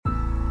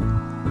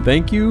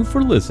Thank you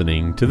for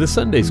listening to the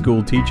Sunday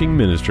School teaching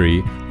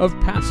ministry of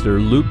Pastor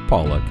Luke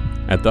Pollock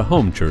at the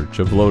Home Church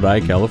of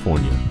Lodi,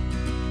 California.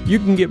 You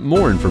can get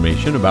more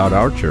information about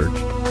our church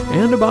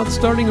and about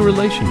starting a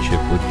relationship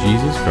with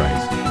Jesus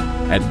Christ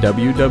at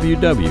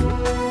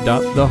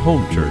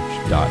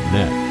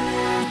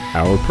www.thehomechurch.net.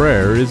 Our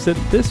prayer is that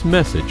this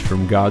message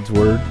from God's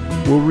Word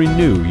will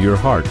renew your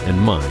heart and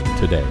mind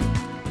today.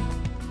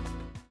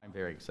 I'm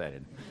very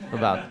excited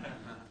about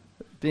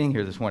being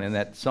here this morning.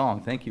 That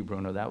song, thank you,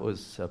 Bruno, that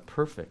was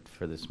perfect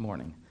for this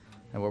morning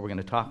and what we're going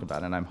to talk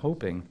about. And I'm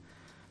hoping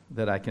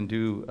that I can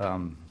do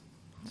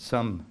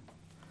some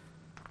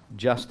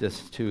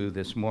justice to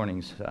this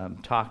morning's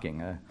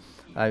talking.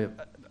 I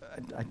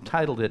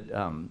titled it,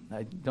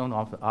 I don't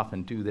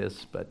often do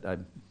this, but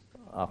I'm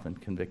often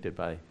convicted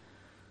by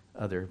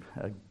other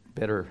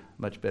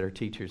much better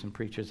teachers and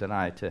preachers than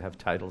I to have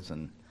titles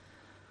and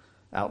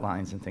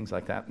outlines and things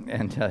like that.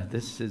 And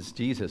this is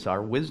Jesus,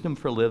 Our Wisdom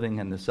for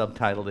Living, and the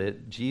subtitle is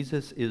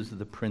Jesus is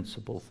the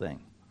Principal Thing.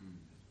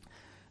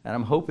 And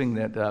I'm hoping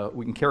that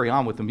we can carry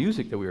on with the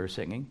music that we were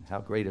singing, How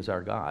Great is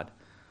Our God,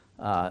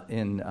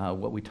 in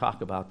what we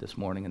talk about this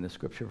morning in the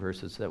scripture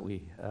verses that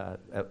we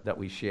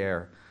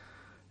share.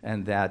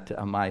 And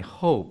that my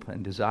hope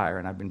and desire,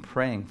 and I've been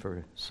praying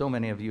for so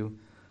many of you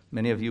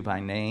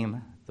by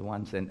name, the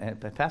ones, and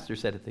the pastor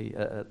said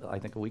it I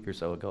think a week or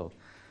so ago,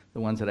 the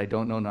ones that I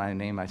don't know by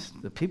name,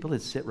 the people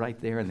that sit right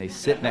there and they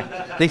sit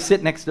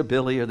next to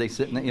Billy, or they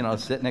sit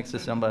next to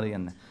somebody,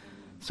 and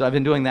so I've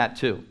been doing that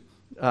too,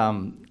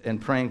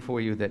 and praying for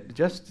you that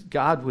just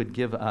God would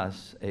give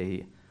us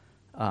an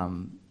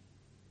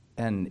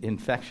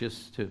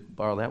infectious, to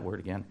borrow that word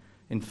again,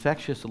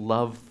 infectious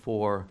love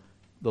for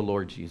the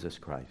Lord Jesus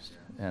Christ,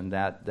 and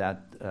that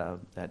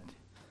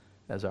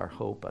as our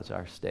hope, as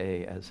our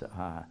stay, as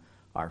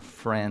our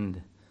friend,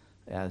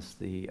 as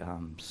the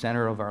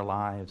center of our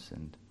lives,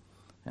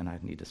 and I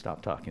need to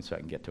stop talking so I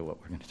can get to what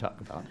we're going to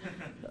talk about.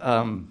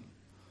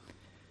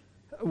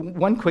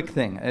 One quick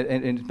thing,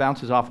 and it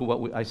bounces off of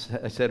what I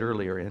said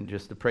earlier in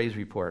just the praise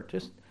report.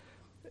 Just,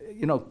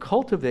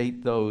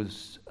 cultivate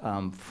those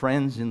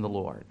friends in the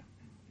Lord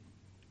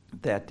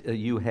that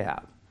you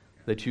have,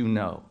 that you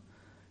know.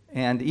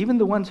 And even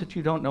the ones that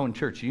you don't know in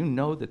church, you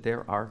know that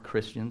there are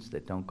Christians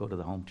that don't go to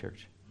the home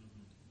church.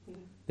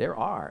 There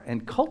are.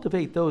 And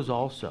cultivate those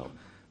also.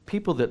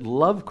 People that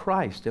love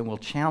Christ and will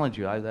challenge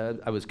you.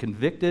 I was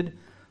convicted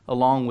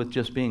along with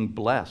just being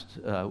blessed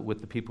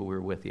with the people we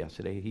were with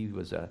yesterday. He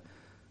was a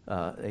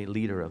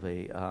leader of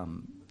a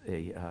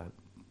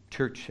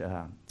church,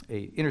 a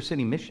inner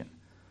city mission,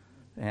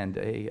 and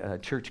a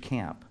church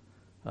camp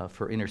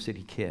for inner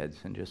city kids,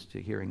 and just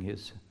hearing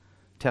his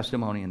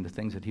testimony and the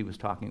things that he was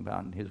talking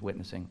about and his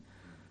witnessing.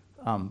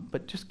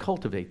 But just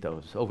cultivate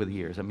those over the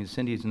years. I mean,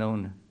 Cindy's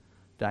known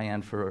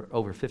Diane for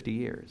over 50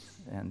 years,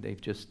 and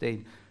they've just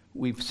stayed.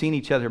 We've seen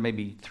each other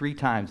maybe 3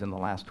 times in the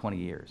last 20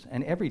 years,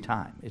 and every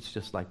time it's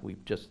just like we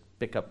just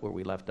pick up where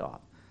we left off.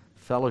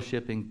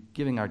 Fellowshipping,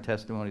 giving our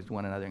testimonies to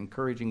one another,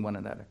 encouraging one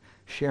another,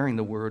 sharing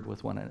the word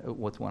with one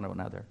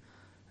another,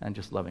 and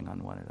just loving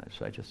on one another.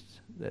 So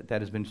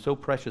that has been so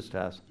precious to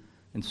us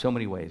in so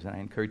many ways, and I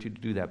encourage you to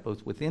do that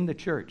both within the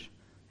church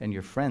and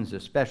your friends,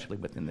 especially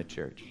within the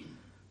church,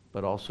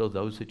 but also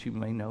those that you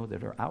may know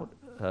that are out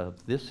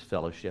of this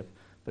fellowship,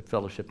 but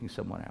fellowshipping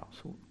someone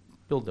else. We'll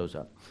build those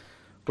up.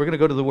 We're going to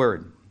go to the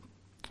Word,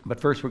 but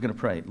first we're going to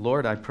pray.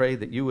 Lord, I pray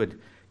that you would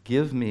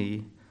give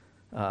me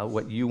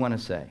what you want to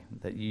say,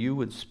 that you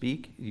would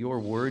speak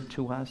your word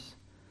to us,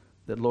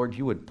 that, Lord,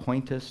 you would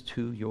point us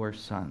to your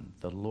Son,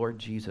 the Lord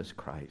Jesus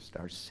Christ,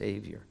 our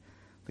Savior,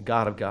 the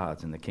God of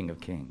gods and the King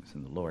of kings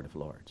and the Lord of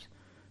lords,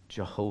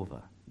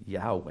 Jehovah,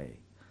 Yahweh,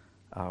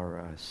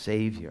 our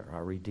Savior,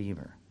 our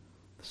Redeemer.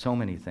 So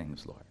many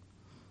things, Lord.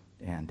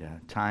 And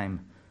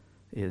time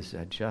is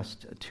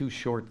just too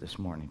short this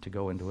morning to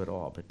go into it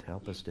all, but to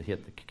help us to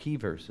hit the key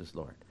verses,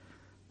 Lord,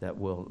 that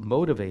will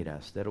motivate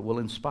us, that it will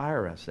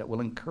inspire us, that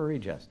will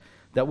encourage us,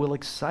 that will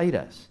excite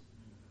us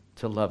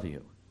to love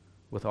you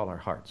with all our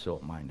heart,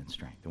 soul, mind, and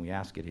strength. And we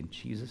ask it in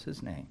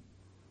Jesus' name.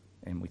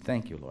 And we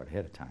thank you, Lord,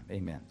 ahead of time.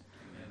 Amen.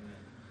 Amen.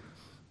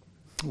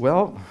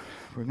 Well,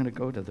 we're going to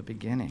go to the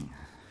beginning.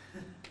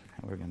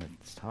 We're going to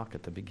talk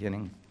at the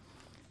beginning.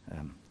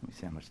 Let me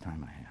see how much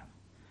time I have.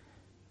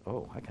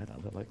 Oh, I got a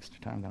little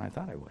extra time than I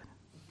thought I would.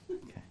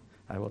 Okay.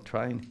 I will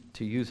try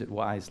to use it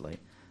wisely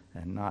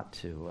and not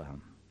to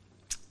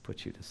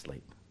put you to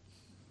sleep.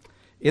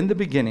 In the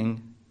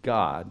beginning,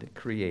 God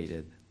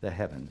created the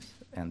heavens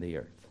and the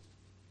earth.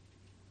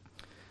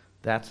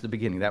 That's the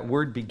beginning. That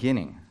word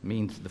beginning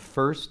means the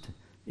first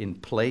in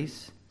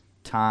place,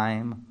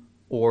 time,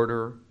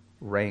 order,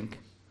 rank.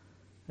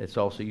 It's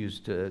also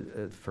used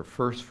for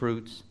first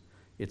fruits.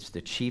 It's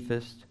the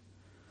chiefest,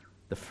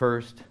 the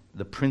first,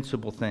 the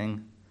principal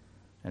thing.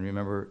 And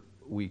remember,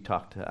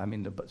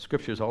 the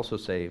scriptures also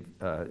say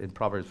in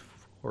Proverbs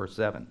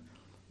 4:7,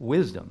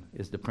 wisdom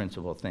is the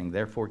principal thing,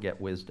 therefore get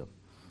wisdom.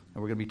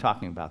 And we're going to be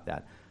talking about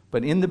that.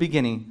 But in the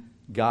beginning,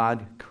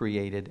 God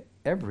created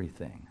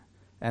everything.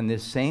 And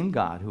this same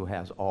God who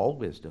has all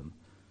wisdom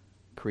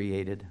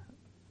created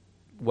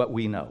what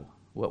we know,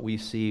 what we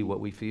see, what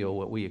we feel,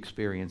 what we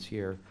experience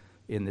here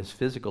in this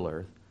physical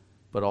earth,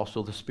 but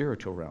also the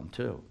spiritual realm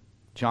too.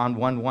 John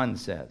 1:1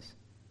 says,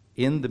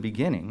 "In the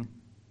beginning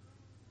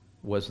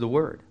was the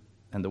Word,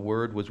 and the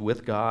Word was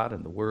with God,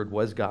 and the Word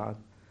was God.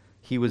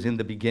 He was in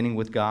the beginning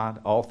with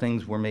God. All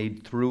things were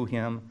made through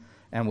him,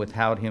 and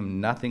without him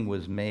nothing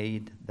was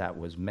made that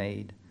was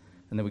made."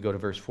 And then we go to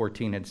verse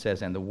 14, and it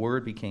says, "And the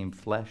Word became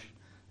flesh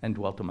and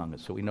dwelt among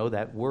us." So we know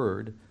that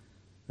Word,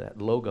 that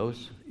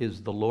Logos,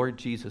 is the Lord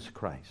Jesus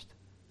Christ,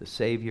 the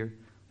Savior,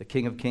 the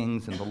King of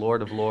Kings and the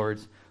Lord of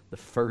Lords, the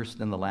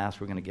first and the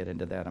last. We're going to get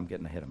into that. I'm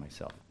getting ahead of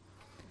myself.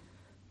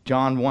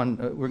 John 1,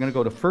 we're going to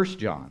go to 1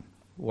 John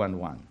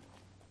 1:1.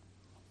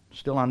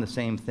 Still on the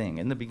same thing,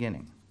 in the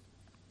beginning.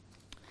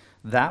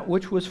 "That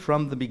which was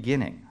from the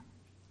beginning,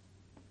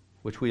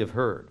 which we have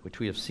heard, which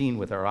we have seen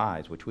with our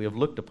eyes, which we have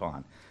looked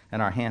upon,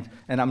 and our hands."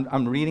 And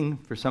I'm reading,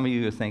 for some of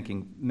you who are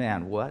thinking,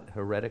 man, what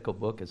heretical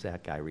book is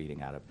that guy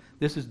reading out of?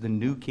 This is the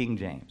New King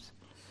James.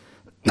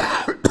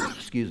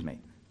 Excuse me.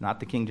 Not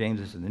the King James,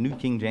 this is the New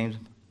King James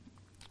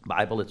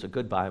Bible. It's a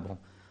good Bible.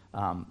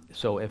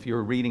 So if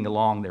you're reading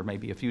along, there may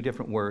be a few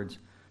different words,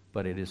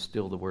 but it is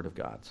still the Word of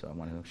God. So I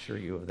want to assure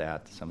you of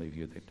that, some of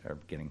you that are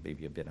getting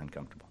maybe a bit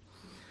uncomfortable.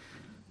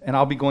 And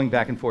I'll be going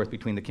back and forth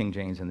between the King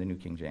James and the New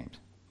King James.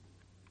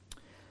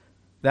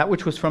 "That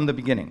which was from the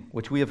beginning,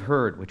 which we have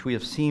heard, which we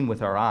have seen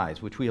with our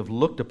eyes, which we have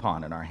looked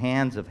upon and our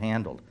hands have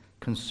handled,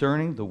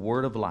 concerning the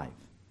word of life.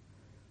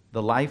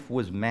 The life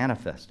was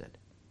manifested,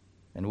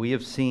 and we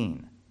have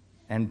seen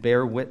and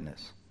bear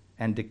witness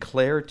and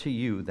declare to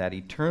you that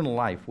eternal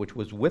life which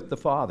was with the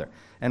Father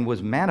and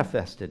was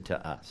manifested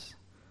to us."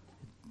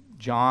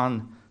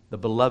 John, the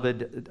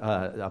beloved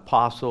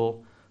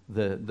apostle,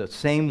 the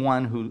same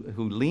one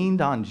who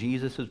leaned on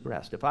Jesus'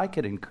 breast. If I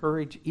could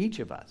encourage each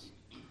of us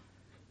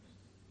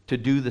to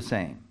do the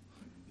same.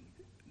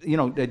 You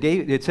know,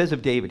 it says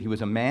of David, he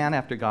was a man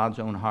after God's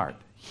own heart.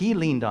 He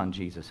leaned on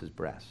Jesus'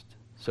 breast,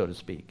 so to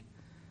speak.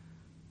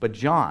 But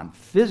John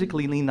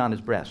physically leaned on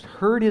his breast,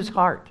 heard his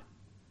heart.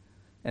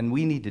 And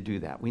we need to do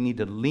that. We need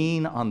to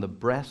lean on the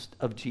breast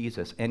of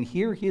Jesus and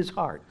hear his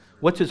heart.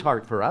 What's his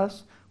heart for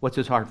us? What's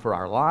his heart for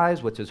our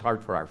lives? What's his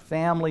heart for our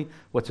family?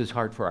 What's his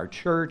heart for our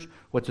church?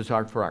 What's his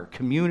heart for our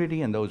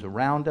community and those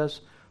around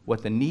us?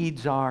 What the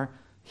needs are?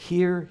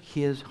 Hear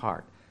his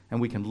heart.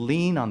 And we can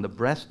lean on the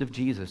breast of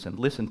Jesus and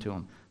listen to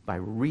him by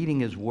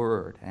reading his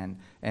word and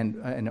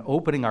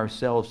opening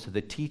ourselves to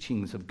the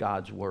teachings of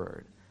God's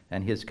word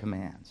and his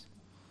commands.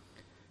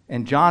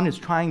 And John is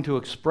trying to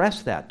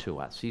express that to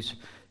us.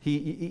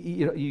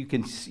 You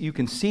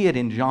can see it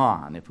in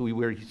John if we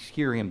were to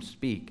hear him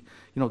speak.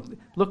 You know,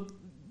 look,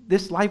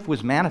 this life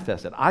was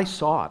manifested. I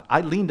saw it.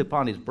 I leaned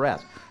upon his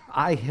breast.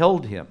 I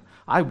held him.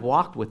 I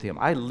walked with him.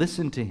 I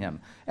listened to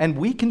him. And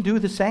we can do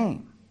the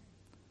same.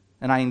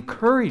 And I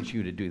encourage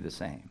you to do the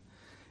same.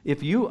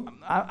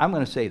 I'm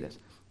going to say this.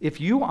 If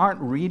you aren't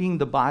reading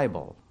the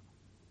Bible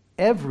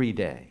every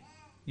day,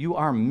 you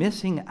are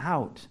missing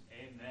out.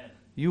 Amen.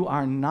 You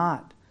are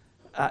not.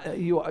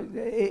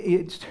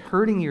 It's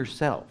hurting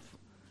yourself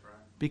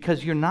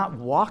because you're not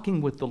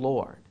walking with the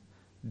Lord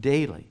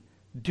daily.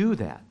 Do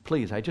that,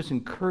 please. I just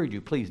encourage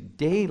you, please,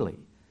 daily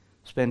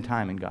spend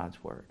time in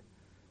God's word.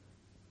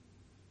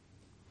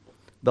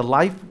 The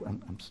life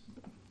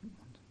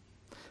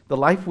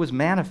was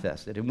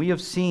manifested, and we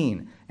have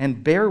seen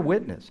and bear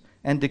witness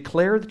and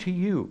declare to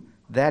you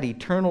that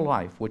eternal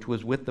life which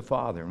was with the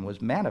Father and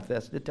was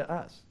manifested to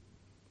us.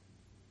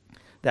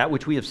 That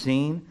which we have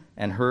seen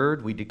and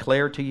heard, we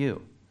declare to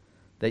you,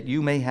 that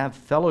you may have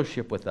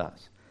fellowship with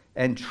us.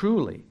 And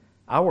truly,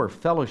 our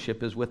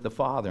fellowship is with the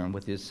Father and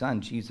with his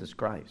Son, Jesus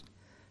Christ.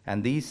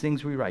 And these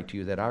things we write to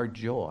you, that our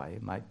joy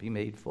might be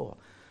made full.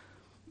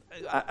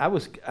 I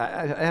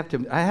have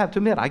to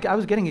admit, I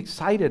was getting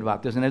excited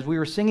about this. And as we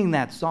were singing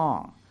that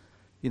song,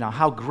 you know,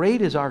 how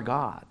great is our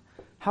God.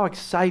 How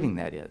exciting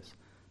that is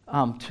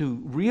to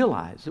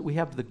realize that we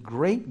have the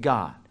great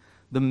God,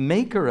 the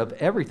maker of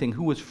everything,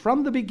 who was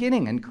from the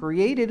beginning and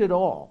created it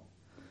all.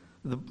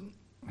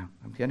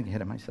 I'm getting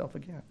ahead of myself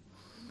again.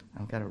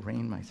 I've got to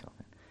rein myself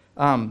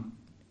in.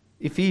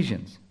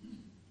 Ephesians,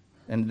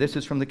 and this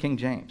is from the King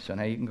James, so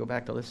now you can go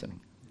back to listening.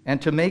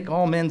 "And to make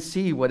all men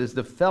see what is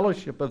the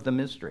fellowship of the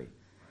mystery,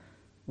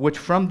 which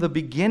from the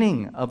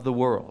beginning of the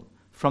world,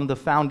 from the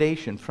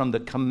foundation, from the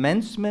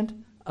commencement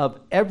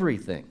of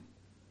everything,"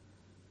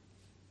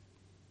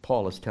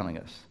 Paul is telling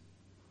us,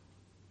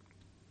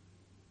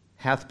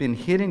 "hath been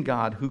hid in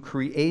God, who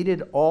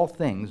created all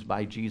things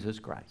by Jesus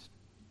Christ."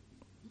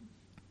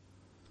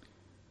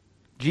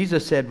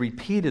 Jesus said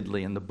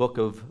repeatedly in the book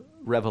of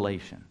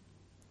Revelation,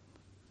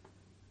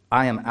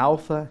 "I am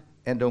Alpha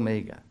and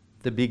Omega,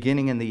 the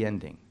beginning and the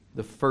ending,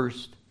 the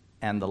first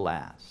and the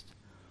last."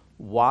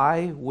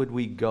 Why would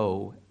we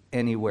go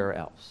anywhere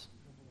else?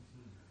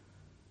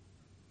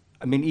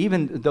 I mean,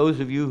 even those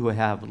of you who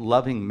have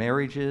loving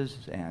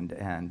marriages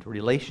and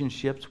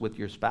relationships with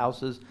your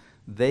spouses,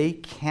 they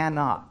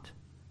cannot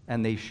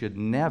and they should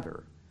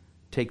never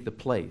take the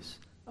place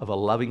of a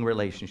loving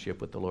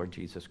relationship with the Lord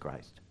Jesus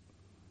Christ.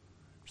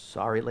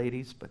 Sorry,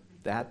 ladies, but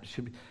that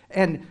should be.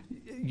 And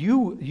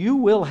you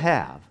will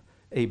have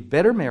a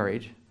better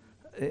marriage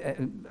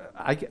and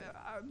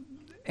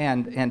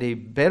a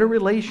better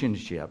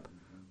relationship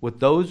with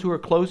those who are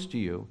close to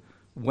you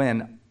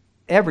when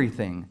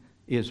everything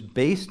is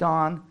based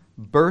on,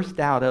 birthed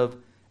out of,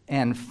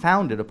 and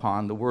founded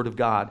upon the Word of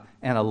God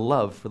and a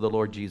love for the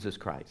Lord Jesus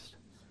Christ.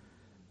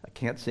 I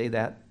can't say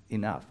that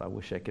enough. I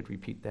wish I could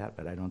repeat that,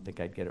 but I don't think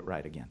I'd get it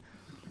right again.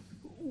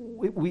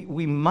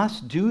 We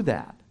must do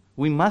that.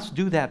 We must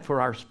do that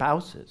for our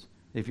spouses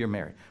if you're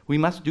married. We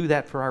must do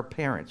that for our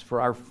parents, for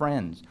our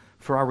friends,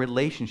 for our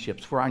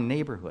relationships, for our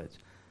neighborhoods.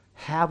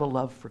 Have a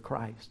love for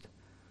Christ.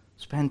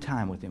 Spend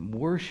time with Him.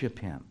 Worship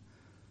Him.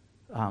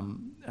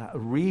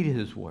 Read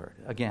His Word.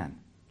 Again,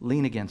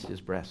 lean against His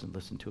breast and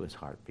listen to His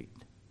heartbeat.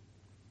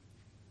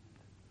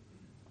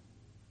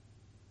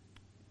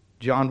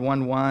 John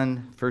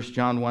 1:1, 1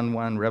 John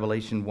 1:1,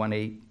 Revelation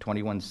 1:8,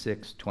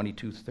 21:6,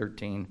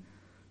 22:13,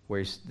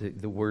 where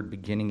the word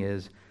beginning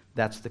is.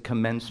 That's the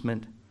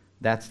commencement.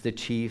 That's the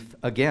chief.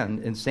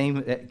 Again, and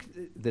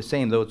the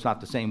same, though it's not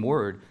the same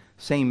word,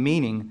 same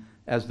meaning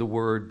as the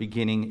word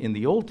beginning in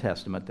the Old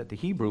Testament, that the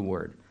Hebrew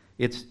word.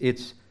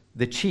 It's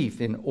the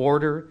chief in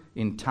order,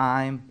 in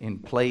time, in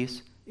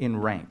place, in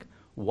rank.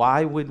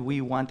 Why would we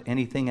want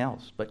anything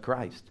else but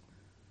Christ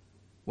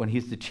when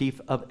He's the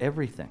chief of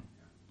everything?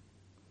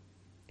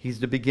 He's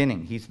the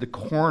beginning. He's the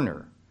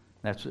corner.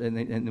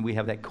 And we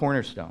have that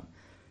cornerstone.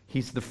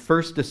 He's the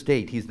first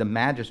estate. He's the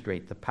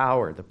magistrate, the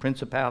power, the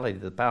principality,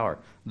 the power,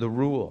 the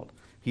rule.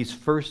 He's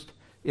first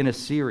in a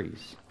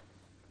series.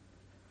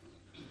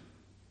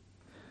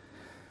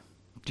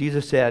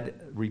 Jesus said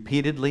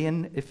repeatedly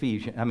in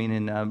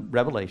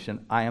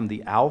Revelation, I am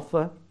the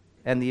Alpha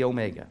and the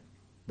Omega,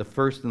 the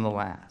first and the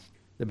last,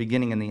 the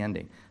beginning and the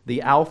ending.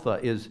 The Alpha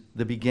is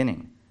the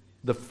beginning,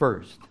 the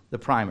first, the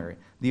primary.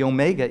 The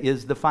Omega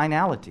is the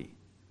finality.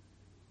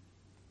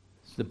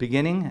 It's the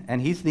beginning,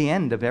 and He's the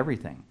end of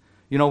everything.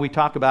 You know, we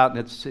talk about, and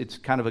it's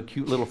kind of a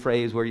cute little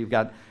phrase where you've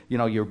got,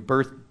 your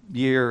birth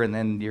year, and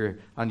then you're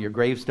on your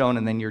gravestone,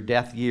 and then your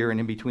death year, and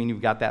in between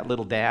you've got that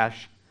little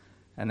dash,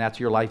 and that's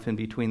your life in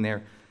between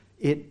there.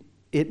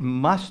 It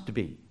must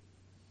be.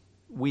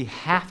 We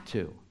have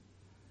to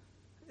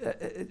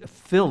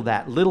fill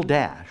that little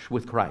dash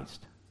with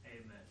Christ.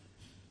 Amen.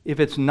 If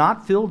it's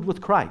not filled with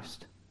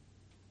Christ,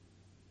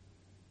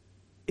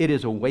 it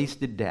is a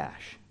wasted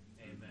dash.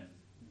 Amen.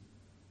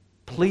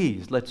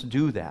 Please, let's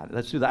do that.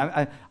 Let's do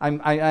that.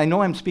 I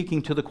know I'm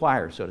speaking to the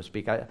choir, so to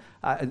speak.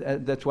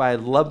 That's why I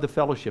love the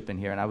fellowship in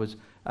here. And I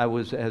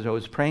was as I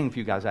was praying for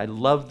you guys, I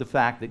love the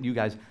fact that you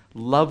guys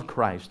love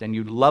Christ and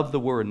you love the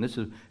Word. And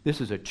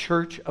this is a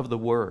church of the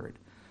Word.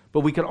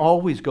 But we can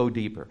always go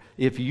deeper.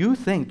 If you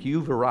think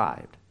you've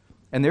arrived,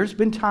 and there's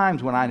been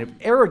times when I have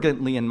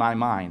arrogantly in my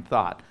mind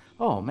thought,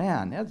 oh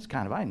man, that's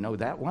I know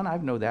that one, I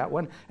know that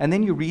one. And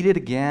then you read it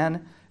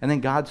again, and then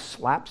God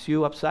slaps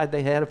you upside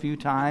the head a few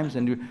times,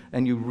 and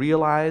you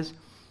realize,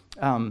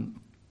 and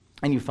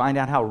you find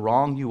out how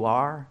wrong you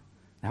are,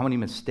 and how many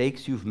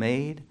mistakes you've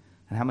made,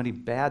 and how many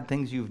bad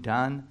things you've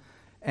done,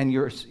 and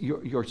you're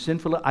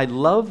sinful. I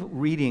love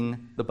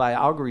reading the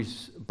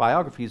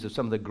biographies of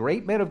some of the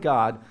great men of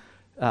God.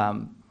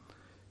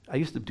 I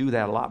used to do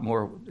that a lot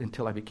more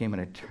until I became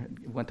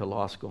went to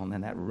law school, and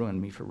then that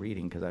ruined me for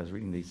reading because I was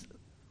reading these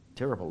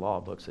terrible law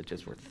books that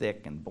just were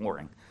thick and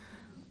boring.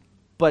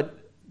 But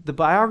the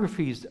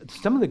biographies,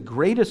 some of the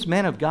greatest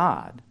men of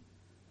God,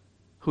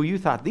 who you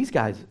thought, these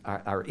guys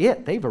are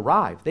it, they've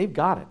arrived, they've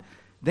got it.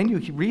 Then you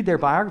read their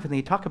biography and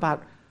they talk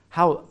about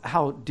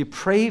how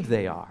depraved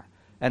they are,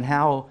 and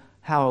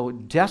how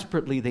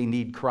desperately they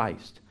need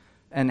Christ,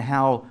 and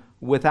how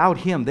without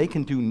Him they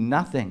can do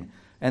nothing.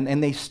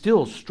 And they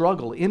still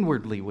struggle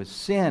inwardly with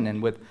sin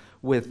and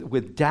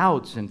with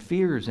doubts and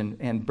fears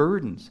and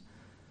burdens.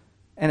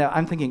 And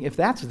I'm thinking, if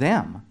that's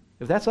them,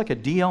 if that's like a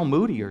D.L.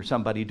 Moody or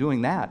somebody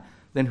doing that,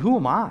 then who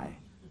am I?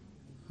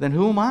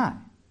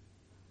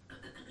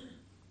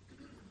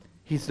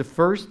 He's the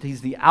first,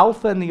 He's the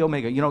Alpha and the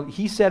Omega.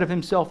 He said of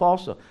Himself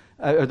also,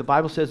 or the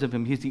Bible says of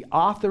Him, He's the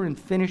author and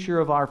finisher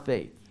of our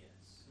faith.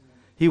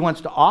 He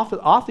wants to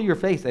author your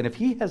faith, and if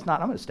He has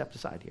not, I'm going to step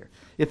aside here.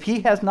 If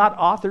He has not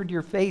authored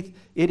your faith,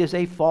 it is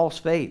a false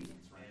faith.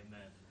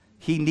 Amen.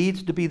 He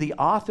needs to be the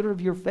author of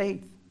your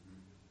faith.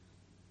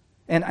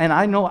 And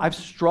I know I've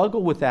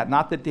struggled with that.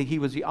 Not that He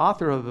was the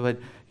author of it,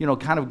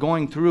 kind of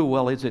going through,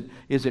 well, is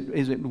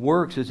it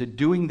works? Is it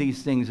doing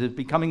these things? Is it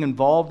becoming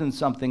involved in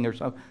something or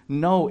something?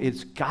 No,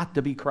 it's got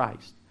to be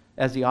Christ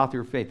as the author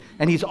of faith.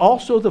 And He's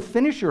also the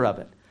finisher of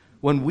it.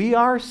 When we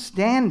are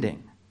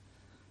standing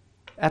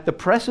at the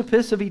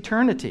precipice of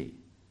eternity,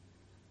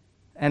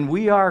 and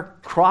we are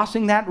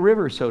crossing that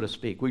river, so to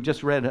speak. We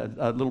just read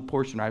a little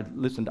portion, I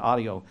listened to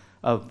audio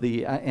of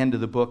the end of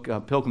the book,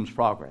 Pilgrim's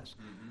Progress,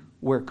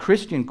 where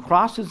Christian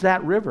crosses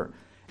that river.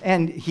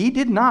 And he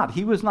did not.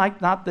 He was not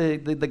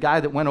the guy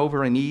that went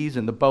over on ease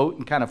in the boat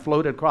and kind of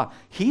floated across.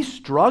 He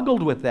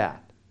struggled with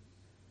that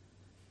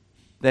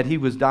he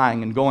was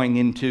dying and going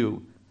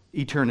into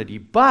eternity.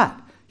 But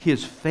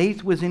his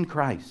faith was in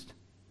Christ.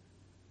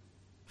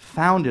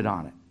 founded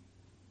on it.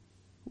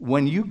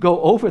 When you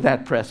go over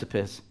that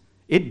precipice,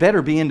 it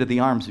better be into the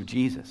arms of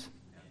Jesus.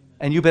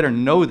 And you better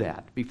know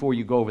that before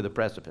you go over the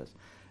precipice.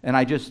 And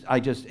I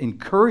just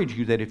encourage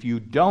you that if you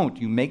don't,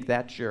 you make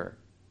that sure.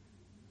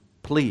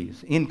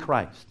 Please, in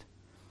Christ.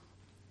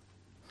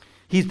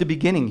 He's the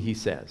beginning, he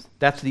says.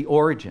 That's the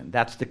origin.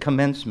 That's the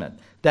commencement.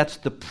 That's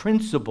the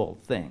principal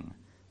thing.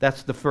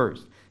 That's the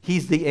first.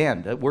 He's the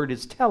end. That word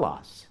is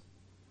telos.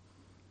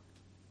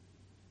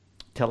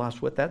 Tell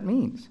us what that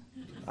means.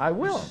 I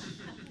will.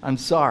 I'm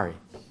sorry.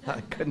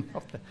 I couldn't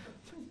help that.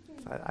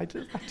 I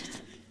just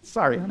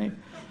sorry, honey.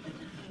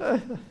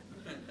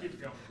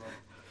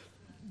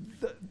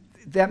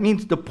 That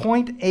means the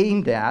point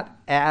aimed at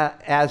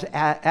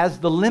as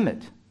the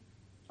limit.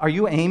 Are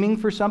you aiming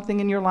for something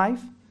in your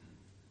life?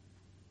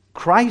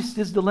 Christ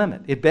is the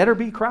limit. It better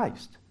be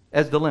Christ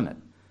as the limit.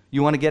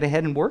 You want to get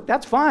ahead and work?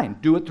 That's fine.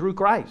 Do it through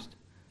Christ.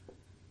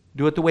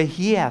 Do it the way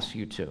He asks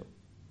you to.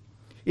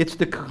 It's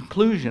the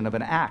conclusion of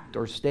an act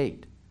or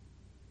state.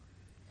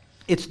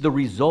 It's the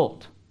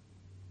result.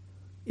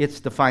 It's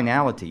the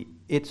finality.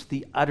 It's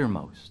the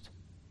uttermost.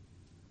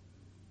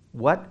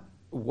 What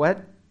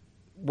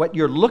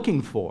you're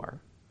looking for,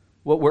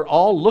 what we're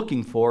all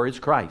looking for is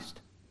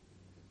Christ.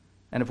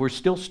 And if we're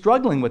still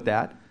struggling with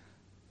that,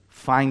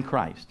 find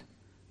Christ.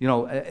 You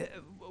know,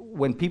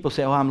 when people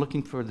say, oh, I'm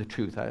looking for the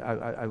truth,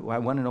 I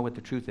want to know what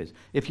the truth is.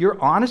 If you're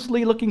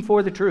honestly looking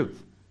for the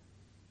truth,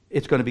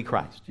 it's going to be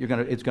Christ.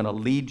 It's going to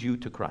lead you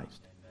to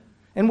Christ.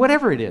 And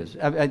whatever it is,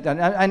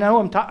 I know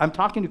I'm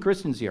talking to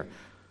Christians here,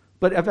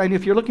 but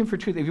if you're looking for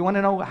truth, if you want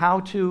to know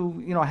how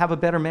to, have a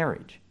better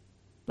marriage,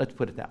 let's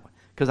put it that way.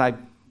 Because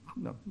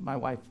my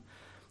wife,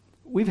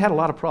 we've had a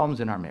lot of problems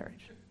in our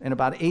marriage, and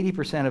about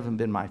 80% of them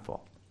been my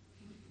fault.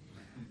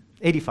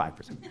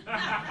 85%.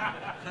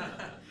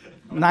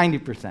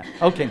 90%.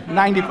 Okay,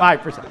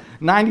 95%.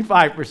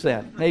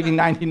 95%. Maybe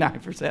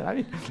 99%. I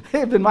mean,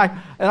 they've been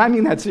and I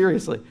mean that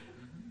seriously.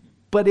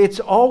 But it's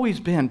always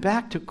been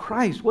back to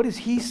Christ. What does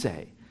He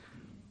say?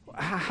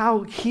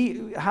 How He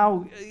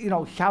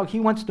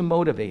wants to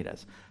motivate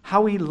us.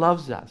 How He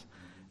loves us.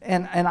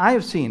 And I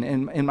have seen,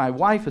 in my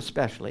wife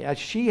especially, as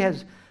she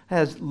has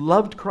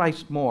loved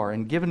Christ more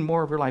and given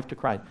more of her life to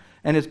Christ,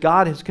 and as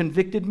God has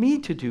convicted me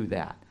to do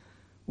that,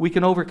 we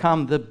can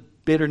overcome the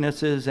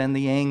bitternesses and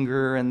the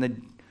anger and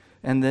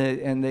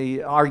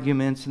the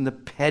arguments and the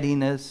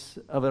pettiness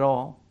of it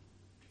all.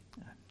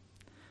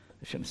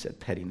 I shouldn't have said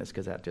pettiness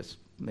because that just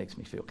makes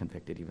me feel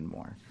convicted even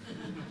more.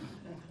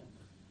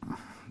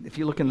 If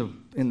you look in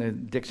the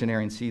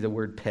dictionary and see the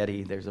word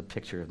petty, there's a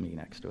picture of me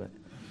next to it.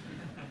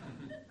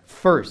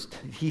 First,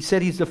 He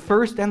said He's the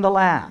first and the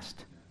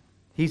last.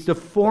 He's the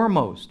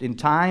foremost in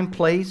time,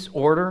 place,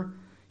 order.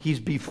 He's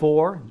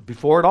before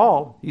it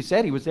all. He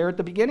said He was there at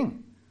the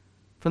beginning.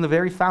 From the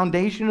very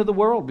foundation of the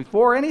world,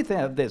 before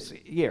anything of this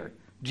here,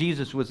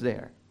 Jesus was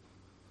there.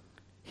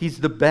 He's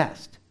the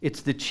best.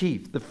 It's the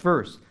chief, the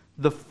first,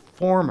 the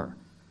former.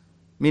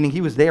 Meaning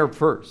He was there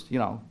first,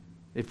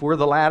 If we're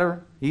the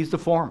latter, He's the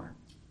former.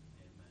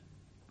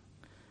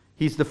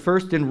 He's the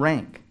first in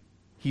rank.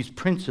 He's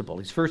principal.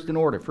 He's first in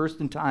order, first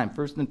in time,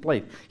 first in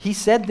place. He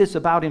said this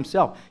about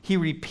Himself. He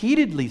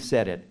repeatedly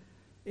said it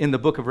in the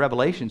book of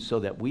Revelation so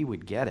that we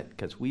would get it,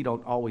 because we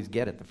don't always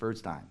get it the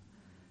first time.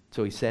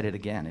 So He said it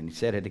again, and He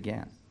said it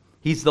again.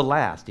 He's the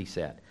last, He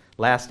said.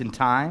 Last in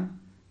time,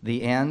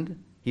 the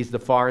end. He's the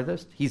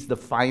farthest. He's the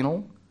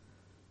final.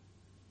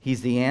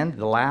 He's the end,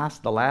 the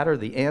last, the latter,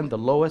 the end, the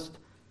lowest,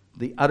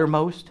 the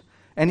uttermost.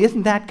 And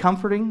isn't that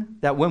comforting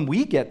that when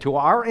we get to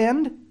our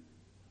end,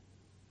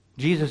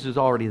 Jesus is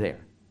already there?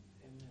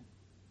 Amen.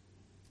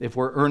 If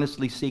we're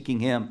earnestly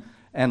seeking Him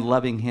and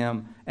loving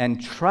Him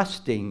and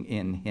trusting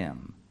in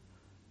Him,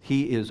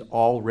 He is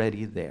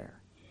already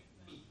there.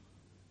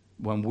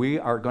 When we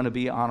are going to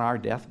be on our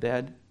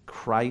deathbed,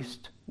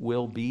 Christ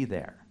will be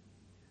there.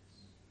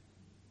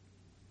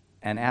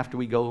 And after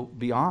we go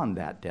beyond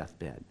that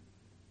deathbed,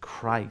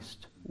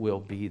 Christ will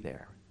be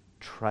there.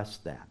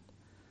 Trust that.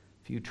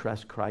 If you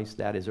trust Christ,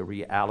 that is a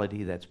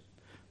reality that's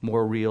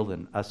more real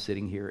than us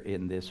sitting here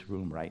in this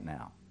room right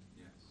now.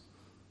 Yes.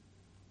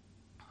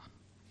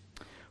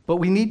 But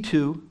we need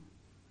to,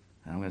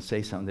 and I'm going to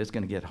say something that's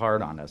going to get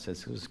hard on us.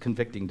 This was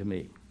convicting to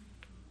me.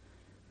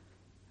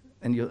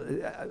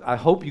 And I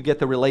hope you get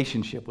the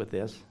relationship with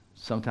this.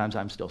 Sometimes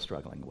I'm still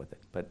struggling with it.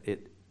 But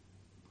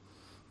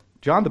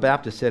John the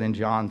Baptist said in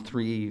John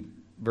 3,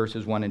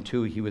 verses 1 and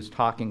 2, he was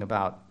talking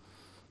about,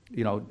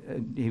 he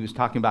was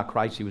talking about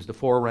Christ. He was the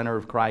forerunner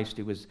of Christ.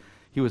 He was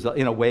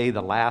in a way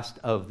the last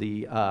of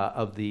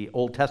the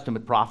Old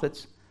Testament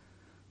prophets,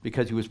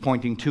 because he was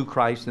pointing to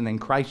Christ, and then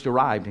Christ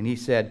arrived, and he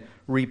said,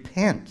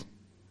 "Repent,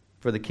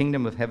 for the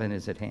kingdom of heaven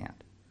is at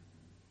hand."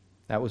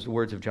 That was the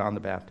words of John the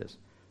Baptist.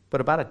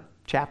 But about a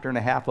chapter and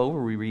a half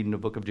over, we read in the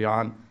book of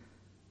John,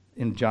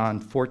 in John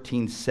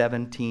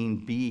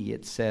 14:17b,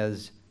 it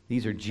says,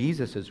 these are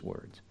Jesus'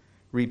 words,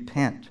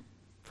 "Repent,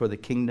 for the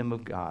kingdom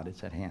of God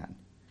is at hand."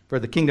 For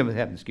the kingdom of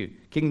heaven,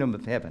 kingdom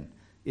of heaven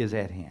is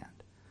at hand.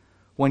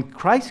 When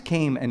Christ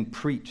came and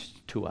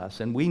preached to us,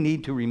 and we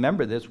need to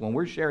remember this when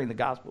we're sharing the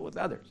gospel with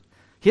others,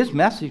 his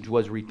message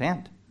was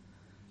repent.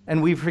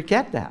 And we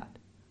forget that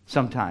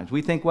sometimes.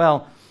 We think,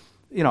 well,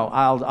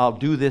 I'll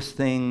do this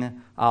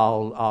thing,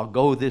 I'll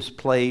go this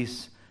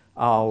place,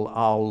 but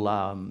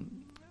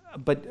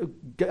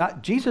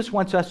God, Jesus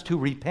wants us to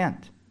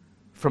repent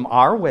from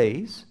our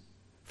ways,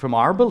 from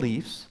our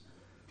beliefs,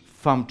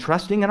 from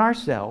trusting in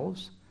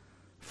ourselves,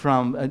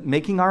 from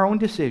making our own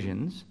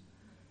decisions.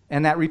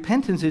 And that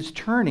repentance is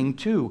turning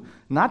to,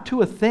 not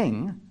to a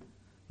thing,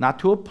 not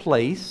to a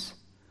place,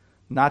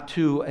 not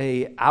to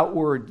a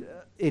outward,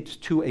 it's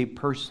to a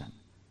person.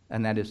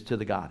 And that is to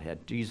the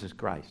Godhead, Jesus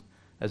Christ,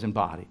 as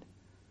embodied.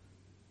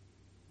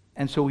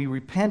 And so we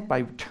repent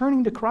by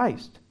turning to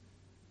Christ.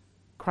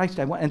 Christ,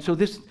 I want. And so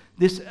this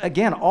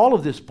again, all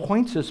of this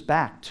points us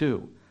back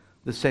to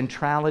the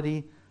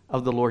centrality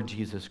of the Lord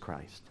Jesus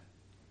Christ.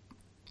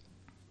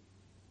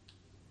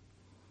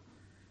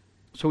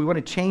 So we want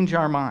to change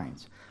our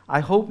minds. I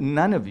hope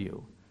none of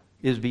you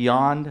is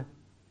beyond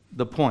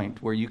the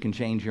point where you can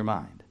change your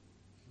mind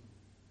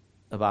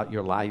about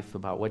your life,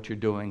 about what you're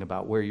doing,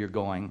 about where you're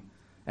going.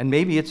 And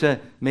maybe it's a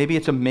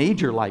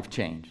major life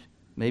change.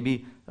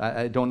 Maybe,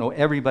 I don't know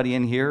everybody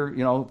in here,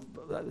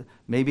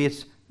 maybe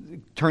it's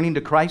turning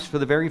to Christ for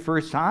the very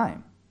first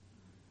time.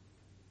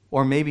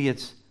 Or maybe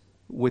it's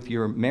with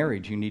your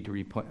marriage, you need to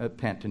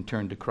repent and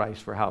turn to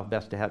Christ for how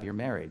best to have your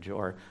marriage.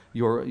 Or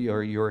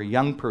you're a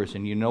young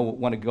person,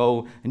 want to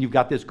go, and you've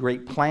got this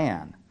great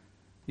plan,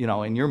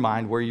 in your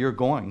mind where you're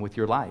going with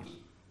your life.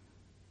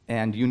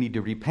 And you need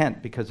to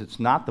repent because it's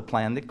not the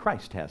plan that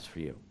Christ has for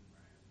you.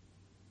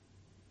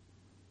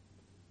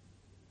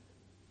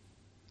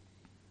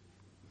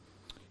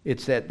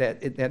 It's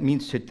that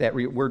means that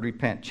word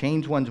repent,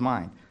 change one's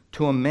mind,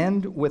 to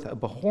amend with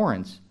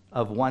abhorrence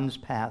of one's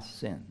past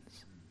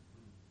sins.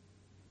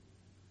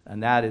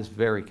 And that is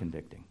very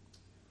convicting.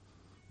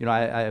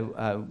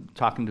 I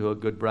talking to a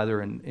good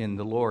brother in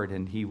the Lord,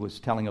 and he was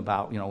telling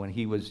about, when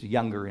he was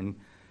younger, and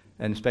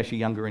especially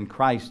younger in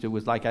Christ, it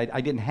was like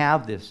I didn't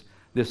have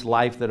this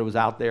life that was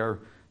out there,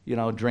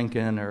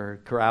 drinking or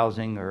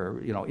carousing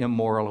or,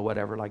 immoral or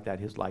whatever like that.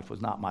 His life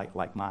was not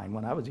like mine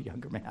when I was a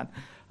younger man.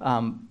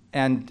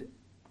 And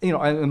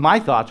my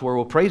thoughts were,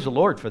 well, praise the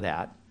Lord for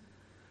that.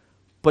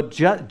 But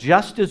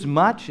just as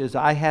much as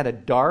I had a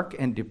dark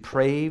and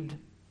depraved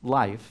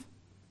life,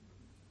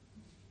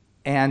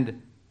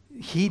 and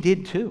he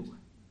did too.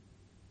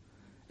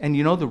 And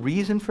the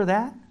reason for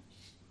that?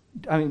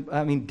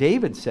 I mean,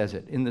 David says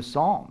it in the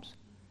Psalms.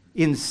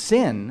 In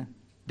sin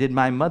did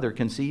my mother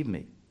conceive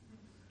me.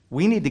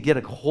 We need to get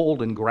a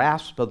hold and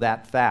grasp of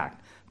that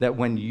fact that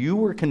when you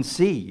were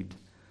conceived,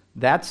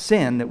 that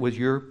sin that was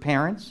your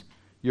parents,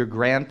 your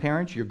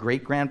grandparents, your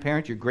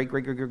great-grandparents, your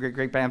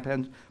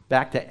great-great-great-great-great-grandparents,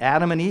 back to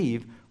Adam and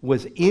Eve,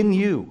 was in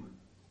you.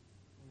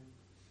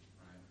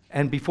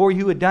 And before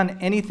you had done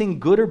anything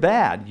good or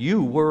bad,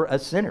 you were a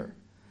sinner.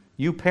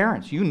 You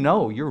parents,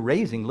 you're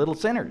raising little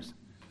sinners.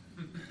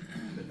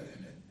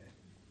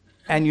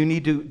 And you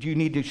need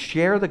to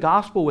share the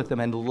gospel with them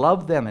and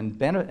love them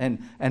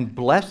and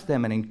bless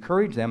them and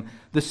encourage them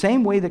the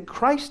same way that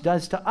Christ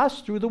does to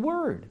us through the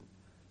Word.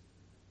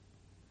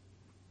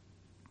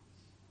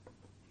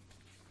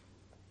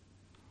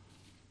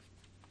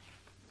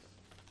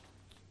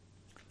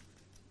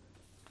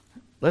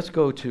 Let's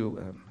go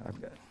to,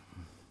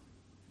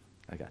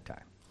 I got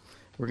time.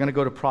 We're going to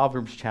go to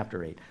Proverbs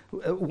chapter 8.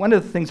 One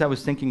of the things I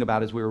was thinking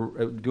about as we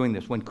were doing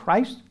this, when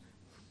Christ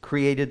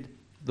created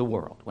the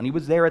world, when he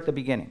was there at the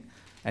beginning,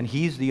 and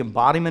he's the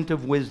embodiment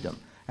of wisdom,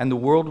 and the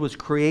world was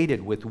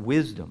created with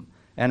wisdom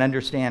and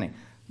understanding.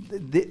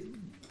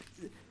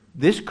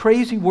 This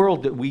crazy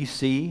world that we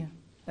see,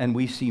 and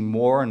we see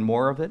more and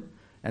more of it,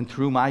 and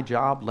through my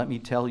job, let me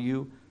tell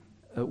you,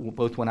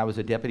 both when I was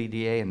a deputy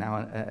DA and now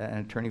an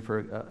attorney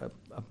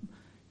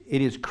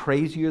it is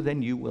crazier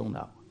than you will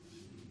know.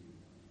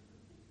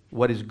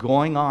 What is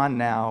going on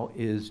now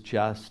is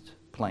just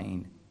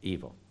plain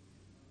evil.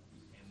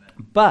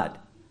 Amen.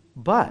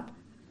 But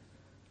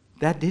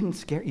that didn't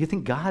scare you.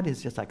 Think God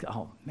is just like,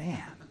 oh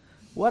man,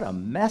 what a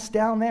mess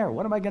down there.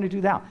 What am I going to do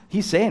now?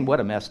 He's saying what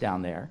a mess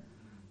down there,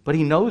 but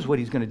he knows what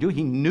he's going to do.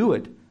 He knew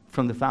it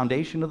from the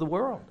foundation of the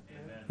world.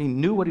 Amen. He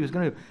knew what he was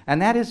going to do.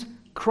 And that is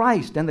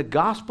Christ and the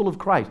gospel of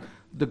Christ.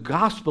 The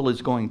gospel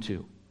is going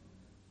to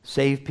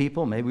save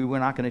people. Maybe we're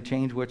not going to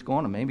change what's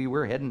going on. Maybe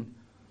we're heading,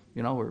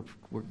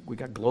 we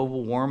got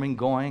global warming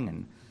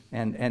going,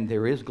 and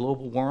there is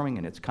global warming,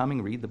 and it's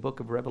coming. Read the book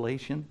of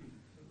Revelation.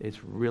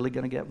 It's really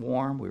going to get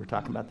warm. We were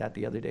talking about that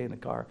the other day in the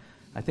car.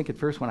 I think at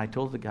first when I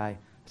told the guy, I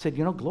said,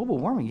 global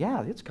warming,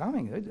 yeah, it's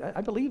coming.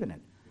 I believe in it.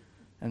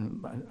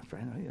 And my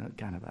friend,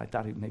 I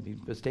thought he maybe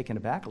was taken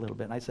aback a little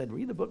bit. And I said,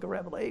 read the book of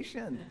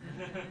Revelation.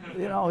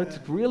 It's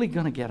really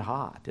going to get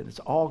hot, and it's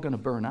all going to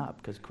burn up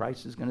because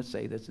Christ is going to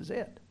say this is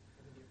it.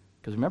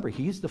 Because remember,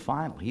 he's the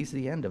final. He's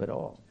the end of it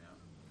all. Yeah.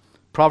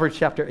 Proverbs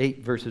chapter 8,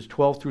 verses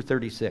 12 through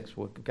 36.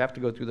 We'll have to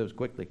go through those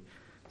quickly.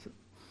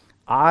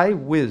 I,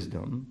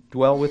 wisdom,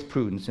 dwell with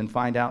prudence and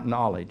find out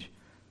knowledge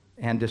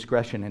and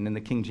discretion. And in the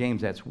King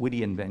James, that's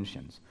witty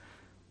inventions.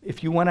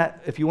 If you want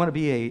to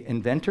be an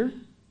inventor,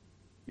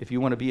 if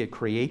you want to be a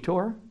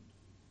creator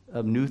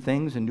of new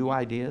things and new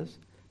ideas,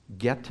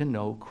 get to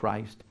know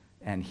Christ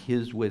and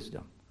his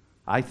wisdom.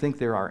 I think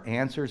there are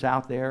answers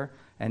out there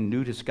and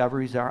new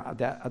discoveries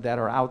that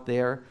are out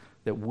there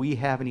that we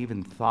haven't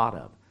even thought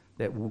of,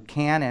 that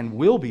can and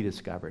will be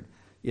discovered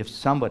if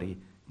somebody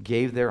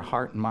gave their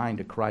heart and mind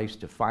to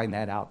Christ to find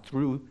that out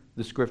through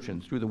the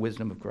Scriptures, through the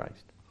wisdom of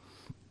Christ.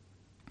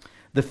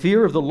 The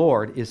fear of the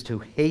Lord is to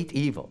hate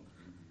evil,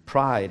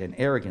 pride and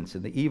arrogance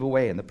and the evil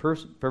way and the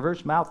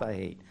perverse mouth I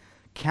hate.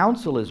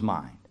 Counsel is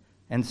mine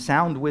and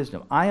sound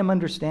wisdom. I am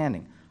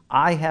understanding.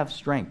 I have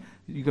strength.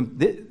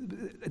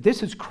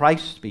 This is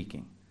Christ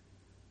speaking.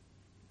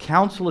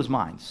 Counsel is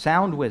mine,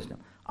 sound wisdom.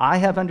 I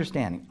have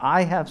understanding.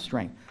 I have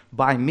strength.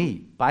 By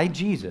me, by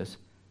Jesus,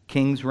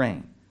 kings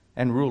reign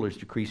and rulers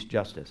decrease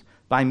justice.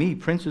 By me,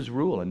 princes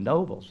rule and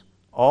nobles,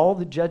 all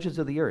the judges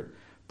of the earth.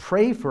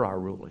 Pray for our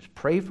rulers.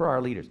 Pray for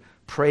our leaders.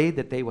 Pray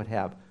that they would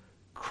have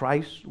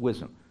Christ's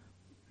wisdom.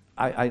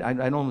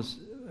 I almost,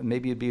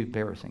 maybe it'd be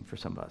embarrassing for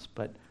some of us,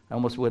 but I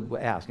almost would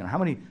ask, how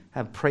many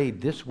have prayed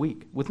this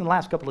week, within the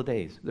last couple of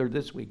days, or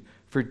this week,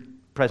 for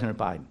President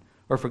Biden,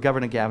 or for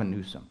Governor Gavin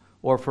Newsom,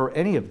 or for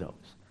any of those?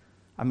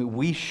 I mean,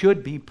 we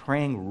should be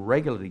praying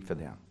regularly for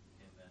them.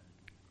 Amen.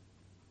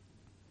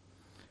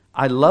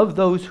 I love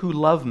those who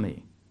love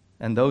me,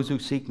 and those who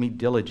seek me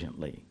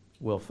diligently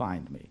will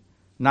find me.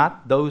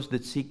 Not those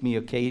that seek me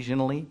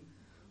occasionally,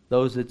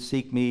 those that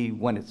seek me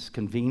when it's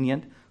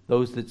convenient,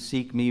 those that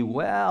seek me,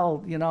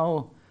 well,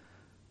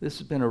 this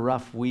has been a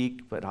rough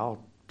week, but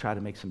I'll try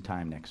to make some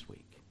time next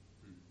week.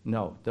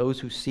 No, those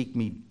who seek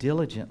me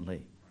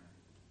diligently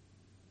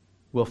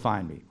will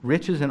find me.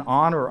 Riches and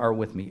honor are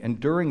with me,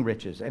 enduring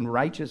riches and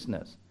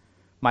righteousness.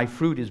 My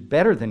fruit is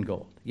better than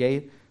gold,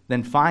 yea,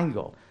 than fine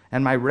gold,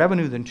 and my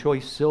revenue than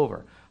choice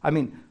silver. I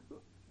mean,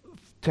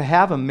 to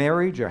have a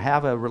marriage or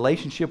have a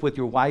relationship with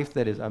your wife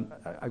that is,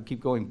 I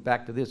keep going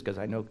back to this because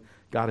I know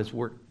God has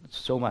worked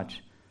so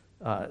much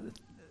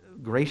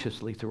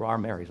graciously through our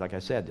marriage. Like I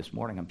said this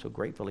morning, I'm so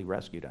grateful he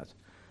rescued us.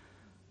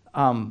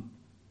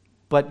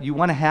 But you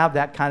want to have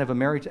that kind of a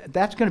marriage,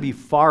 that's going to be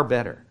far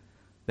better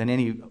than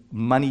any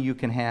money you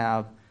can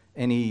have,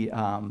 any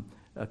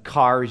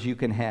cars you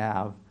can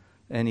have,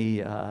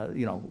 any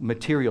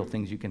material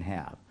things you can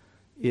have,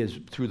 is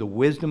through the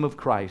wisdom of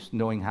Christ,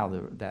 knowing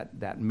how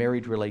that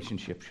marriage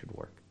relationship should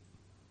work.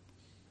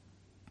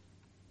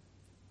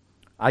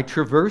 I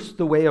traverse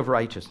the way of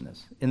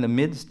righteousness in the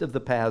midst of the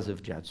paths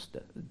of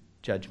justice.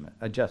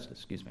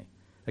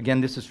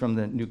 Again, this is from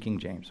the New King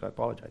James, so I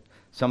apologize.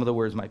 Some of the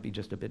words might be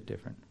just a bit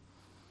different.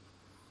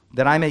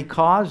 That I may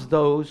cause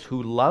those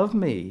who love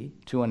me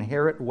to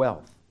inherit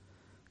wealth,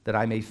 that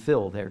I may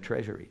fill their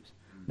treasuries.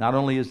 Not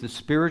only is the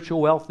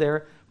spiritual wealth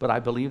there, but I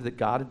believe that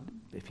God,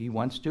 if he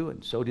wants to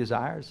and so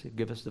desires, he'll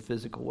give us the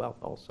physical wealth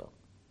also.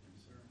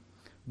 Yes,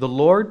 the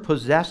Lord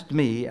possessed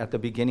me at the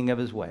beginning of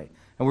his way.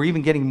 And we're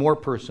even getting more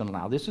personal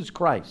now. This is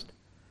Christ.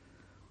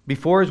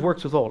 Before his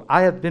works was old,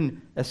 I have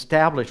been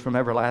established from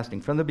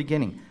everlasting, from the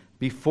beginning,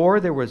 before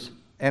there was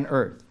an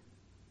earth.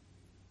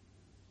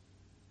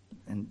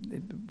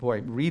 And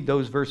boy, read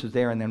those verses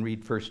there and then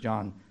read 1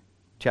 John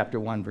chapter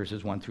 1,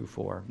 verses 1 through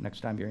 4,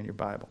 next time you're in your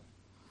Bible.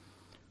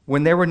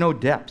 When there were no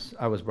depths,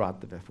 I was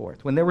brought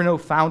forth. When there were no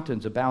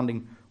fountains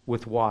abounding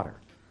with water.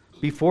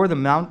 Before the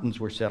mountains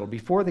were settled,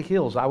 before the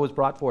hills, I was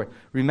brought forth.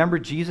 Remember,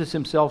 Jesus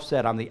himself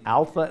said, I'm the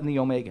Alpha and the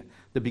Omega,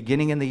 the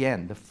beginning and the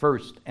end, the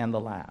first and the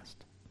last.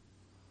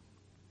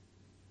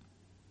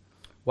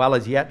 While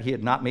as yet he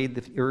had not made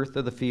the earth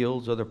or the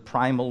fields or the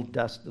primal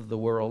dust of the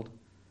world.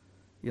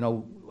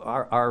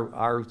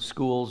 Our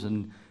schools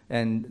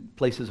and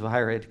places of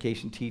higher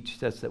education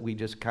teach us that we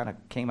just kind of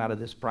came out of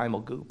this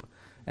primal goop.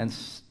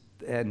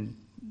 And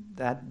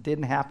that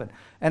didn't happen.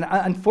 And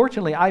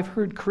unfortunately, I've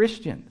heard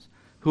Christians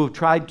who have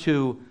tried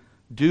to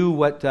do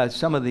what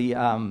some of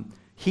the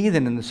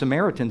heathen and the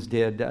Samaritans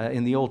did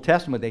in the Old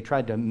Testament. They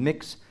tried to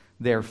mix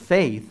their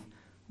faith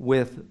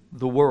with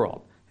the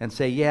world and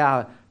say,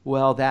 yeah,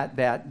 well, that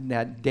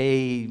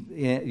day,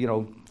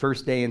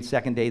 first day and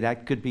second day,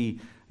 that could be,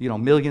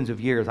 millions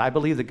of years. I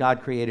believe that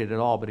God created it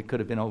all, but it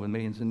could have been over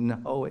millions. And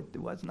no, it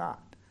was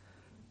not.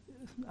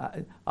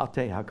 I'll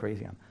tell you how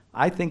crazy I am.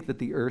 I think that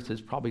the earth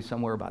is probably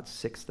somewhere about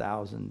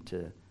 6,000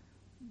 to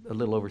a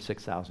little over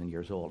 6,000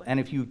 years old. And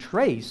if you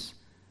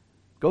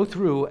go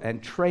through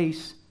and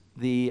trace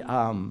the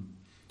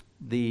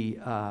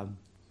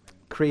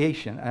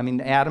creation,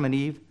 Adam and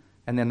Eve,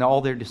 and then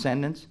all their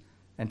descendants,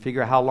 and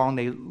figure out how long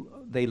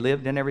they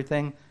lived and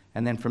everything,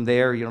 and then from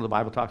there, the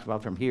Bible talks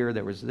about from here,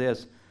 there was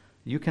this,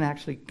 you can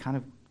actually kind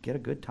of get a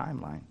good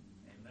timeline.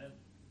 Amen.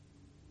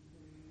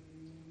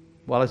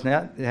 While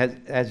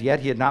as yet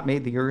he had not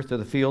made the earth or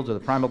the fields or the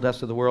primal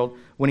dust of the world,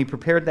 when he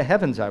prepared the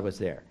heavens, I was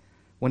there.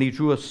 When he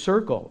drew a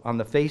circle on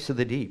the face of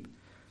the deep,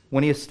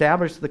 when he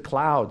established the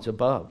clouds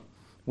above,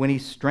 when he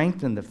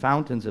strengthened the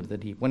fountains of the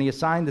deep, when he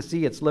assigned the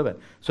sea its limit,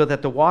 so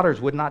that the waters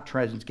would not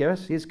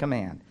transgress his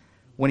command,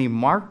 when he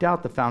marked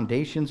out the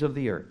foundations of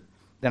the earth,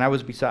 Then I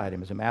was beside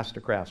him as a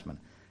master craftsman,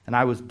 and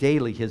I was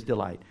daily his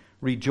delight,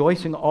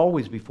 rejoicing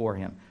always before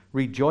him,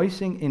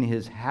 rejoicing in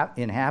his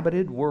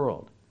inhabited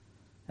world.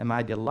 And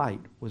my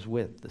delight was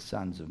with the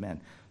sons of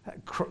men.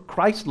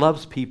 Christ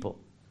loves people,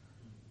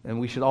 and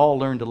we should all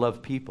learn to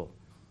love people.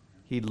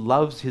 He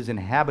loves his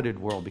inhabited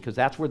world because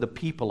that's where the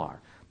people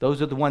are.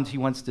 Those are the ones he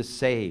wants to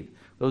save.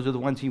 Those are the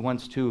ones he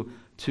wants to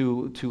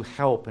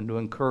help and to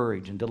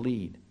encourage and to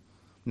lead.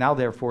 Now,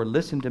 therefore,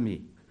 listen to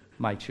me,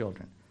 my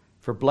children,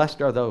 for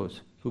blessed are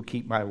those who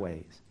keep my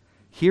ways.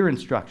 Hear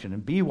instruction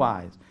and be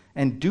wise,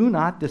 and do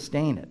not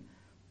disdain it.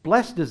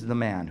 Blessed is the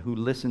man who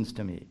listens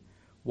to me,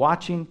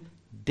 watching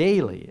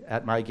daily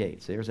at my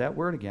gates. There's that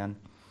word again.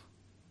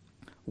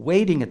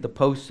 Waiting at the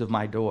posts of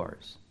my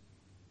doors.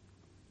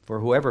 For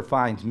whoever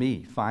finds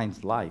me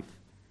finds life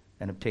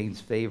and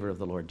obtains favor of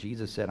the Lord.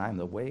 Jesus said, I am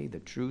the way, the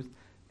truth,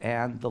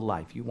 and the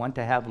life. You want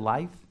to have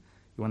life?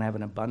 You want to have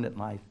an abundant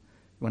life?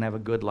 You want to have a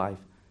good life?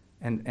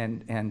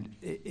 And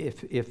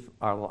if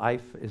our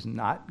life is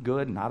not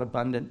good, not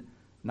abundant,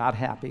 not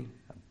happy,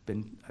 I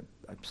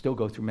still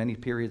go through many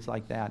periods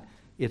like that,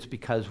 it's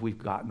because we've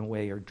gotten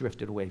away or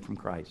drifted away from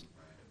Christ,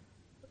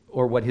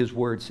 or what his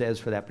word says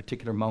for that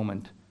particular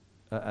moment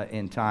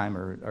in time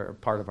or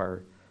part of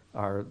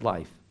our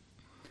life.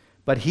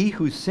 But he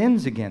who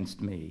sins against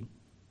me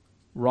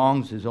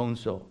wrongs his own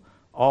soul.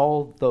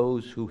 All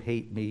those who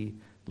hate me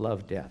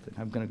love death. And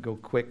I'm going to go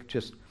quick.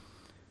 Just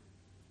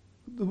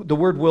the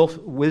word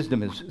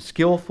wisdom is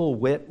skillful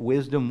wit,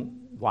 wisdom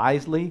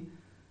wisely.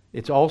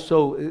 It's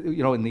also,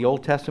 in the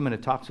Old Testament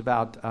it talks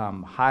about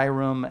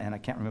Hiram, and I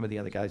can't remember the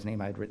other guy's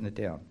name. I had written it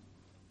down,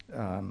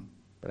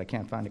 but I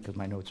can't find it because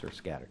my notes are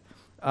scattered.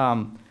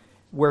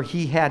 Where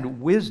he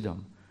had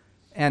wisdom,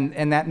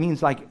 and that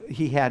means like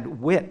he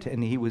had wit,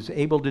 and he was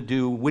able to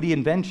do witty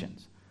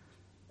inventions.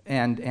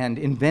 And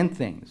invent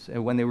things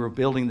when they were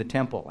building the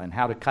temple, and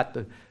how to cut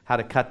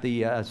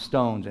the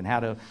stones, and how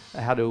to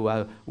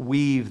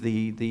weave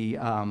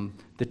the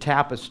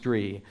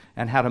tapestry,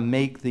 and how to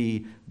make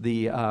the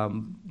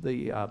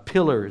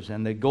pillars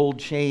and the gold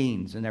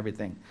chains and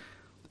everything.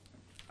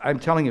 I'm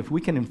telling you, if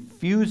we can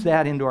infuse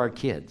that into our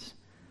kids,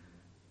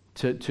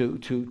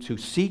 to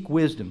seek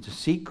wisdom, to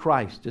seek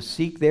Christ, to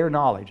seek their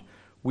knowledge,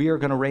 we are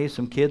going to raise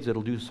some kids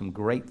that'll do some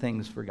great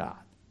things for God.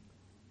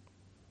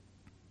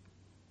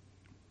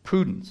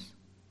 Prudence,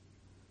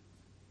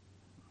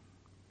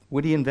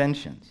 witty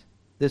inventions.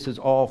 This is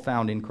all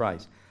found in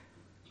Christ.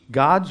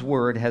 God's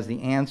word has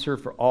the answer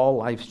for all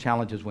life's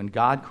challenges. When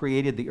God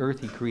created the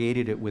earth, he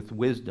created it with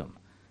wisdom.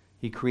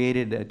 He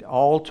created it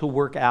all to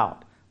work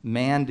out.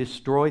 Man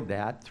destroyed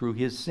that through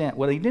his sin.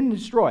 Well, he didn't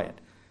destroy it.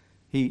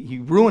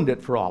 He ruined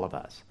it for all of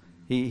us.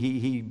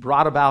 He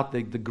brought about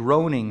the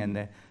groaning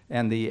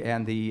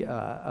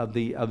of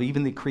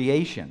even the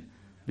creation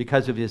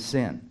because of his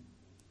sin.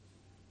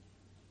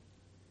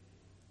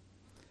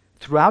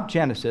 Throughout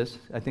Genesis,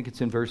 I think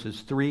it's in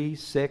verses 3,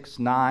 6,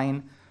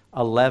 9,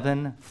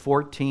 11,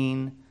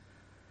 14,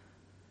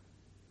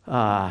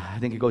 I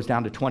think it goes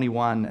down to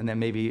 21, and then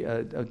maybe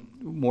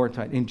more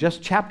time. In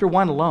just chapter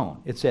 1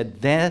 alone, it said,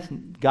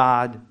 then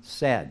God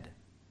said.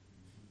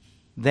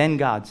 Then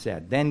God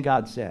said. Then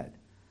God said.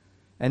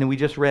 And then we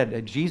just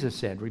read, Jesus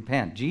said,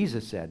 repent.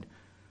 Jesus said.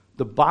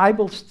 The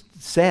Bible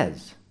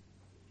says,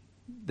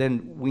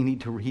 then we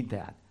need to read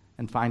that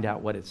and find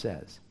out what it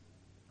says.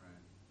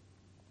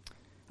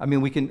 I mean,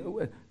 we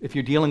can, if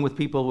you're dealing with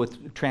people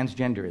with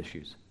transgender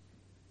issues,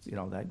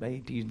 I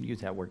hate to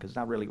use that word because it's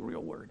not really a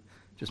real word,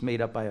 just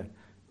made up by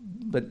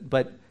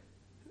but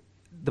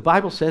the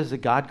Bible says that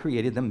God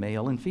created them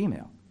male and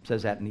female. It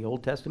says that in the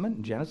Old Testament,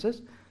 in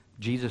Genesis.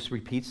 Jesus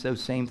repeats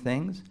those same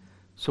things.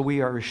 So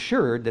we are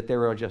assured that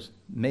there are just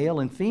male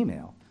and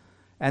female.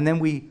 And then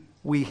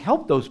we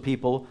help those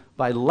people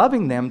by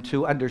loving them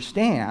to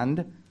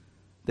understand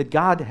that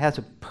God has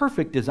a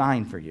perfect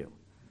design for you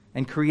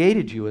and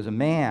created you as a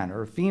man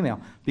or a female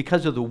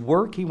because of the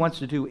work he wants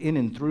to do in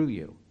and through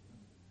you.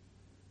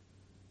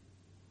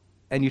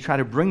 And you try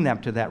to bring them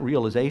to that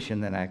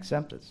realization and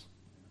acceptance.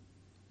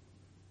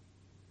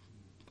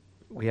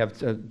 We have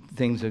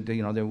things that,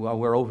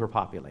 we're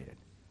overpopulated.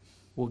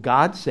 Well,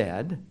 God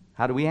said,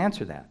 how do we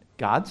answer that?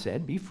 God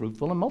said, be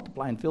fruitful and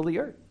multiply and fill the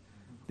earth.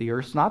 The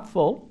earth's not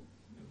full.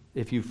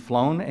 If you've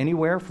flown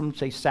anywhere from,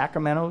 say,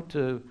 Sacramento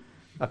to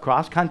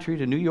across country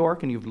to New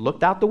York and you've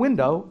looked out the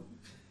window,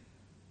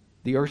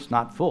 the earth's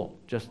not full.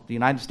 Just the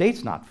United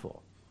States not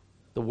full.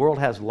 The world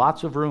has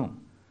lots of room,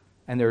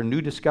 and there are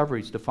new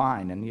discoveries to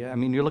find. And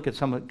you look at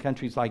some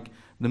countries like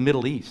the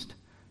Middle East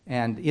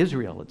and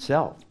Israel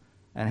itself,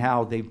 and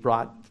how they've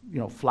brought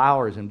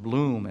flowers and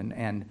bloom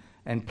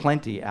and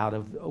plenty out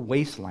of a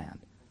wasteland.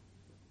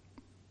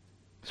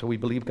 So we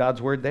believe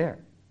God's word there.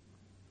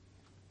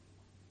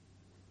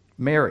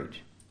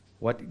 Marriage,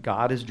 what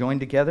God has joined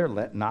together,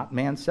 let not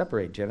man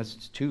separate.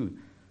 Genesis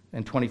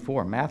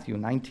 2:24, Matthew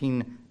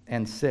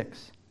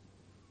 19:6.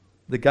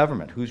 The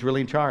government, who's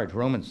really in charge?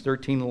 Romans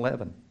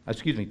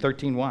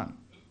 13:1.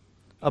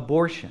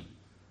 Abortion,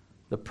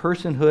 the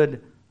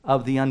personhood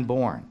of the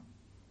unborn.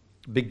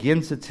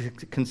 begins its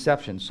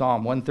conception.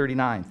 Psalm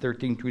 139,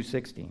 13 through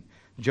 16.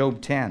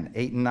 Job 10,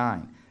 8 and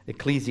 9.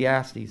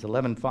 Ecclesiastes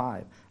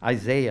 11:5.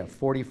 Isaiah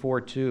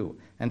 44:2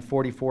 and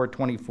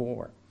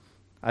 44:24.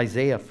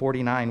 Isaiah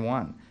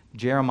 49:1.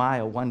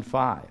 Jeremiah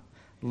 1:5.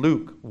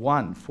 Luke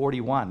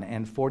 1:41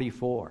 and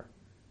 44.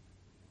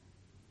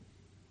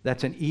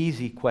 That's an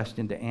easy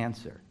question to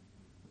answer.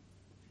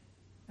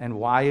 And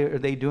why are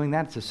they doing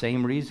that? It's the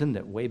same reason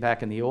that way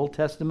back in the Old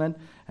Testament,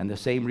 and the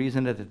same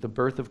reason that at the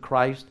birth of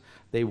Christ,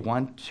 they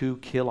want to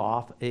kill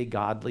off a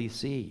godly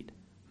seed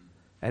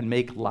and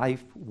make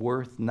life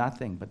worth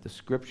nothing. But the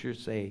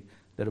scriptures say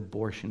that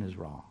abortion is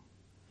wrong.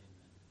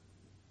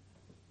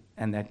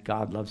 And that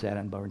God loves that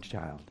unborn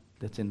child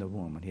that's in the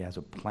womb, and he has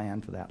a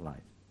plan for that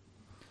life.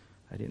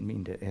 I didn't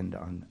mean to end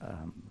on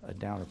a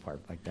downer part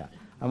like that.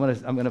 I'm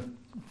gonna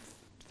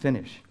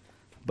finish.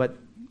 But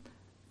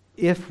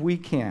if we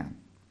can,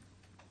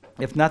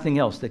 if nothing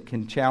else that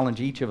can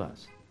challenge each of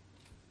us,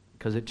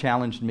 because it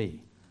challenged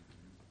me,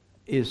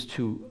 is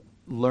to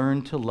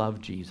learn to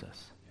love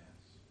Jesus.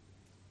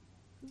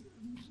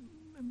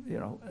 You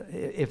know,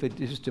 if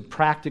it is just a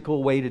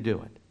practical way to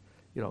do it,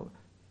 you know,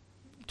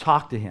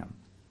 talk to him,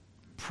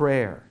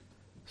 prayer,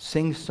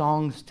 sing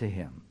songs to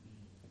him.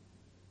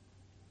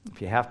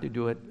 If you have to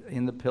do it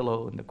in the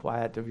pillow, in the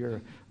quiet of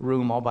your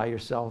room all by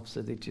yourself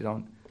so that you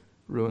don't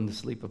ruin the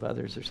sleep of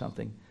others or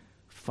something.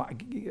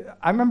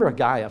 I remember a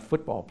guy, a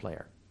football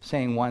player,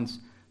 saying once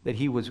that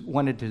he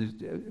wanted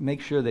to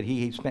make sure that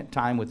he spent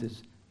time with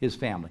his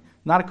family.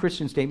 Not a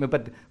Christian statement,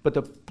 but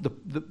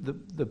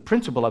the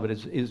principle of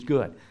it is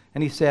good.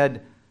 And he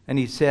said,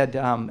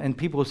 and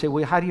people will say,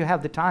 well, how do you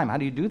have the time? How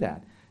do you do that?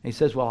 And he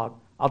says, well,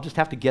 I'll just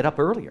have to get up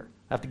earlier.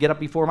 I have to get up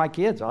before my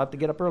kids. I'll have to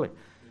get up earlier.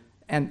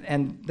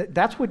 And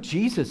that's what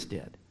Jesus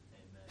did.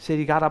 He said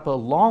he got up a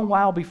long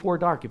while before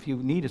dark. If you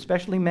need,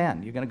 especially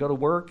men, you're going to go to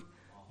work,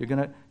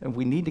 and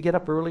we need to get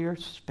up earlier,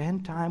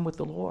 spend time with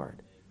the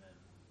Lord.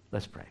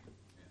 Let's pray.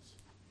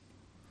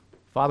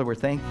 Father, we're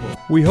thankful.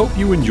 We hope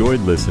you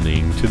enjoyed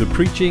listening to the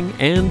preaching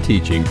and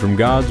teaching from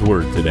God's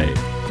Word today.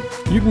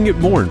 You can get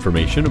more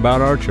information about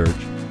our church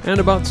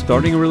and about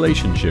starting a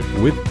relationship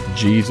with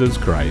Jesus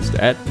Christ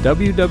at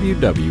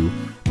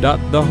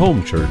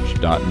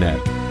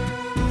www.thehomechurch.net.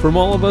 From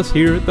all of us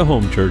here at the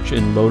Home Church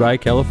in Lodi,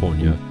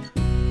 California,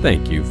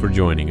 thank you for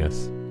joining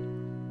us.